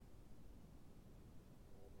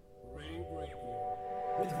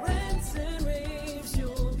With rants and raves,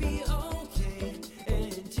 you'll be okay.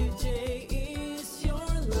 And today is your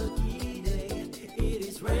lucky day. It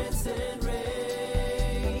is Rants and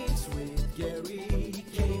Raves with Gary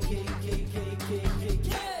K.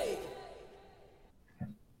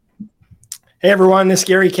 Hey everyone, this is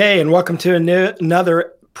Gary K, and welcome to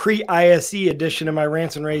another pre-ISE edition of my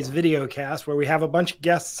Rants and rAVes video cast, where we have a bunch of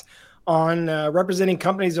guests on representing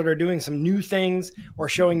companies that are doing some new things or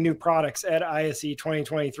showing new products at ISE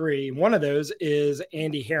 2023. One of those is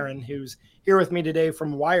Andy Herron, who's here with me today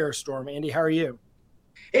from WyreStorm. Andy, how are you?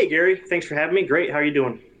 Hey Gary, thanks for having me. Great. How are you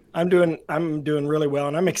doing? I'm doing really well,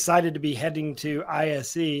 and I'm excited to be heading to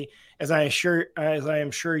ISE, as I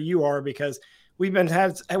am sure you are, because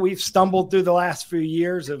we've stumbled through the last few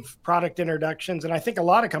years of product introductions. And I think a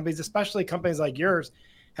lot of companies, especially companies like yours,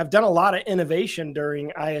 have done a lot of innovation during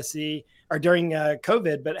ISE or during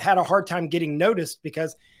COVID, but had a hard time getting noticed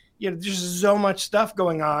because, there's just so much stuff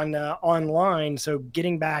going on online. So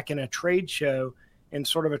getting back in a trade show in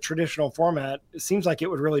sort of a traditional format, it seems like it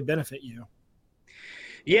would really benefit you.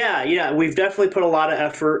 Yeah, we've definitely put a lot of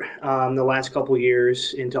effort the last couple of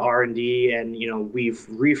years into R&D, and we've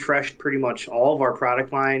refreshed pretty much all of our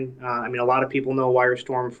product line. A lot of people know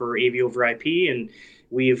WyreStorm for AV over IP, and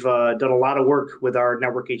we've done a lot of work with our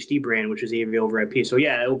Network HD brand, which is AV over IP. So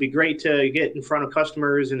yeah, it'll be great to get in front of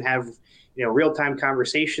customers and have real-time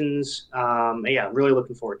conversations. Really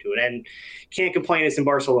looking forward to it, and can't complain. It's in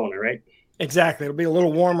Barcelona, right? Exactly. It'll be a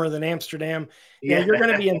little warmer than Amsterdam. Yeah, you're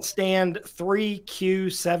going to be in stand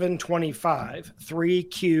 3Q725.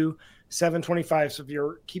 3Q725. So if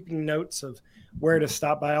you're keeping notes of where to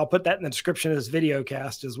stop by, I'll put that in the description of this video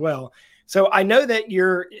cast as well. So I know that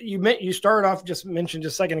you started off, just mentioned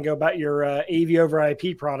just a second ago, about your AV over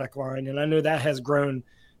IP product line, and I know that has grown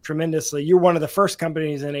tremendously. You're one of the first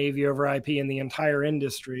companies in AV over IP in the entire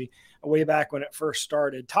industry, way back when it first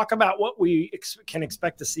started. Talk about what we can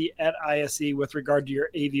expect to see at ISE with regard to your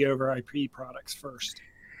AV over IP products first.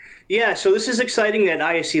 Yeah, so this is exciting at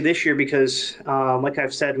ISE this year because, like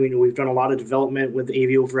I've said, we've done a lot of development with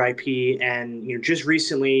AV over IP, and just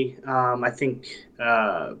recently, I think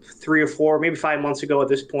 3 or 4, maybe 5 months ago at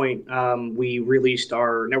this point, we released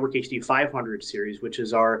our Network HD 500 series, which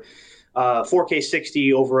is our 4K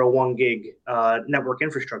 60 over a 1 gig network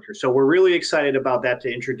infrastructure. So we're really excited about that,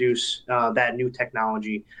 to introduce that new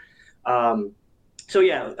technology.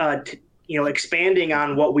 Expanding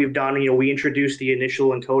on what we've done, we introduced the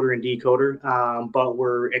initial encoder and decoder, but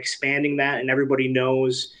we're expanding that, and everybody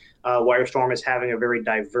knows WyreStorm is having a very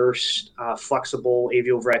diverse, flexible AV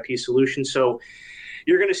over IP solution. So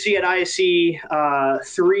you're going to see at ISE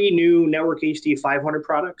 3 new Network HD 500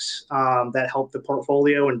 products that help the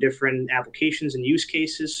portfolio in different applications and use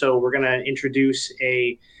cases. So we're going to introduce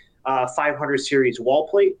a 500 series wall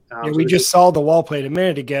plate. We just saw the wall plate a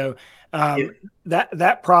minute ago.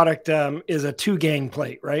 That product is a 2-gang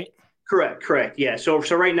plate, right? Correct. Yeah. So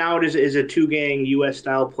right now it is a 2-gang US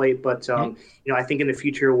style plate, but I think in the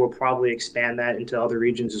future we'll probably expand that into other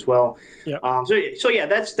regions as well. Yep.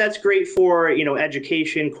 That's great for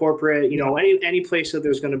education, corporate, any place that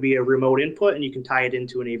there's going to be a remote input and you can tie it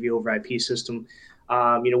into an AV over IP system.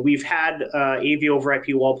 We've had AV over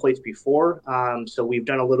IP wall plates before, so we've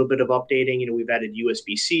done a little bit of updating. We've added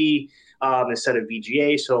USB-C instead of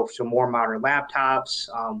VGA, so more modern laptops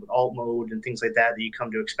with alt mode and things like that you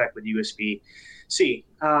come to expect with USB-C.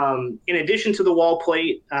 In addition to the wall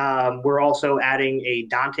plate, we're also adding a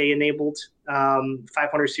Dante-enabled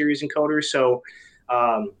 500 series encoder. So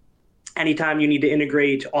anytime you need to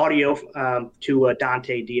integrate audio to a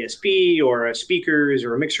Dante DSP or a speakers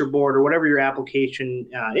or a mixer board or whatever your application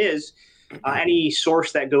is, any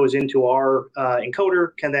source that goes into our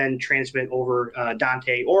encoder can then transmit over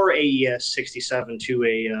Dante or AES-67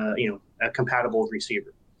 to a compatible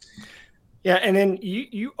receiver. Yeah, and then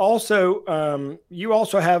you also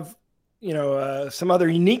have some other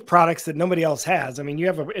unique products that nobody else has. You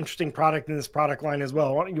have an interesting product in this product line as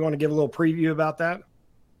well. You want to give a little preview about that?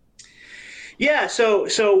 Yeah, so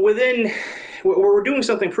we're doing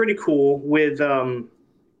something pretty cool with a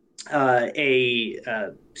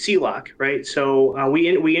C-Lock, right? So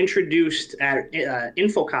we introduced at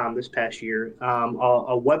Infocom this past year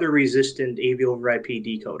a weather-resistant AV over IP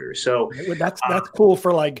decoder. So that's cool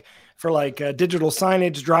for digital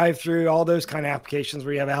signage, drive-through, all those kind of applications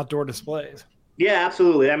where you have outdoor displays. Yeah,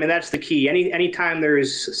 absolutely. That's the key. Anytime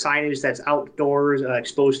there's signage that's outdoors,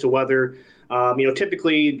 exposed to weather,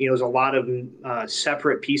 Typically, there's a lot of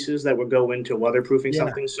separate pieces that would go into weatherproofing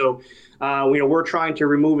something. So, we're trying to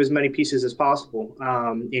remove as many pieces as possible,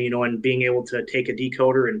 and being able to take a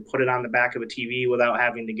decoder and put it on the back of a TV without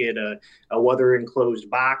having to get a weather enclosed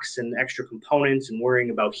box and extra components and worrying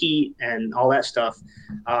about heat and all that stuff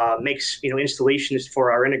makes, installations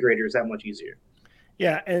for our integrators that much easier.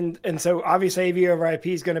 Yeah. And so obviously AV over IP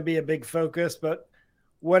is going to be a big focus, but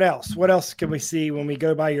what else? What else can we see when we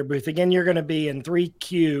go by your booth? Again, you're going to be in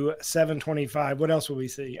 3Q 725. What else will we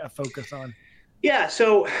see a focus on? Yeah,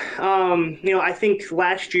 so I think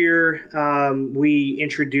last year we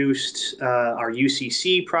introduced our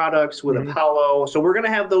UCC products with Apollo. So we're going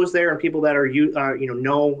to have those there, and people that are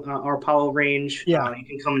know our Apollo range, you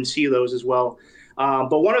can come and see those as well.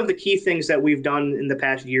 But one of the key things that we've done in the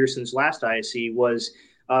past year since last ISE was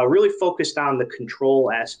really focused on the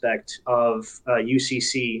control aspect of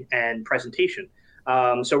UCC and presentation.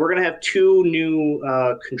 So we're going to have two new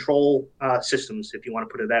control systems, if you want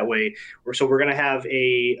to put it that way. So we're going to have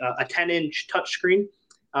a 10-inch touchscreen,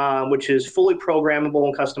 which is fully programmable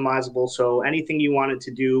and customizable. So anything you wanted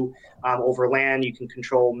to do over LAN, you can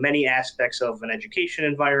control many aspects of an education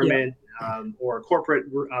environment or a corporate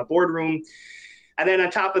boardroom. And then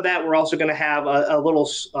on top of that, we're also going to have a little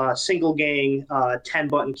single gang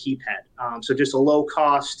 10-button keypad. So just a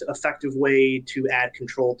low-cost, effective way to add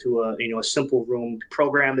control to a simple room,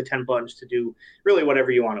 program the 10 buttons to do really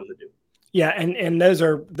whatever you want them to do. Yeah, and those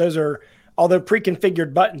are although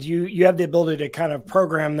pre-configured buttons, you have the ability to kind of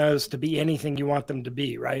program those to be anything you want them to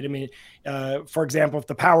be, right? I mean, for example, if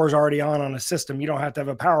the power's already on a system, you don't have to have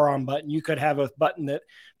a power on button. You could have a button that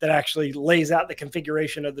actually lays out the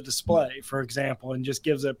configuration of the display, for example, and just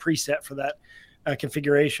gives a preset for that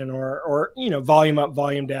configuration, or volume up,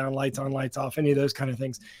 volume down, lights on, lights off, any of those kind of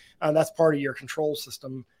things. That's part of your control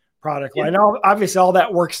system product line. Obviously, all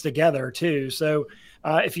that works together too. So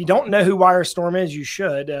if you don't know who WyreStorm is, you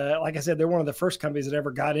should. Like I said, they're one of the first companies that ever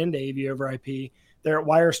got into AV over IP. They're at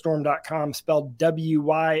WyreStorm.com, spelled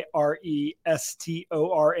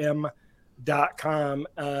WYRESTORM.com.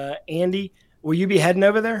 Andy, will you be heading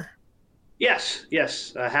over there? Yes.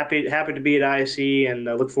 Happy to be at ISE, and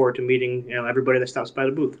look forward to meeting everybody that stops by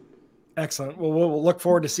the booth. Excellent. Well, we'll look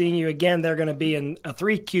forward to seeing you again. They're going to be in a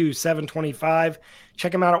 3Q 725.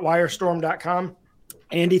 Check them out at WyreStorm.com.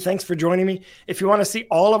 Andy, thanks for joining me. If you want to see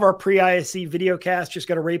all of our pre-ISE video casts, just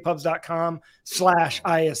go to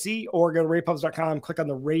ravepubs.com/ISE or go to ravepubs.com, click on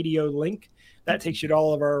the radio link. That takes you to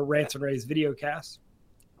all of our Rants and rAVes video casts.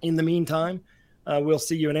 In the meantime, we'll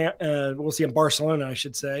see you in Barcelona, I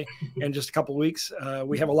should say, in just a couple of weeks.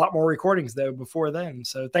 We have a lot more recordings though before then.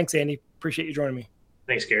 So thanks, Andy. Appreciate you joining me.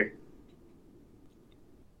 Thanks, Gary.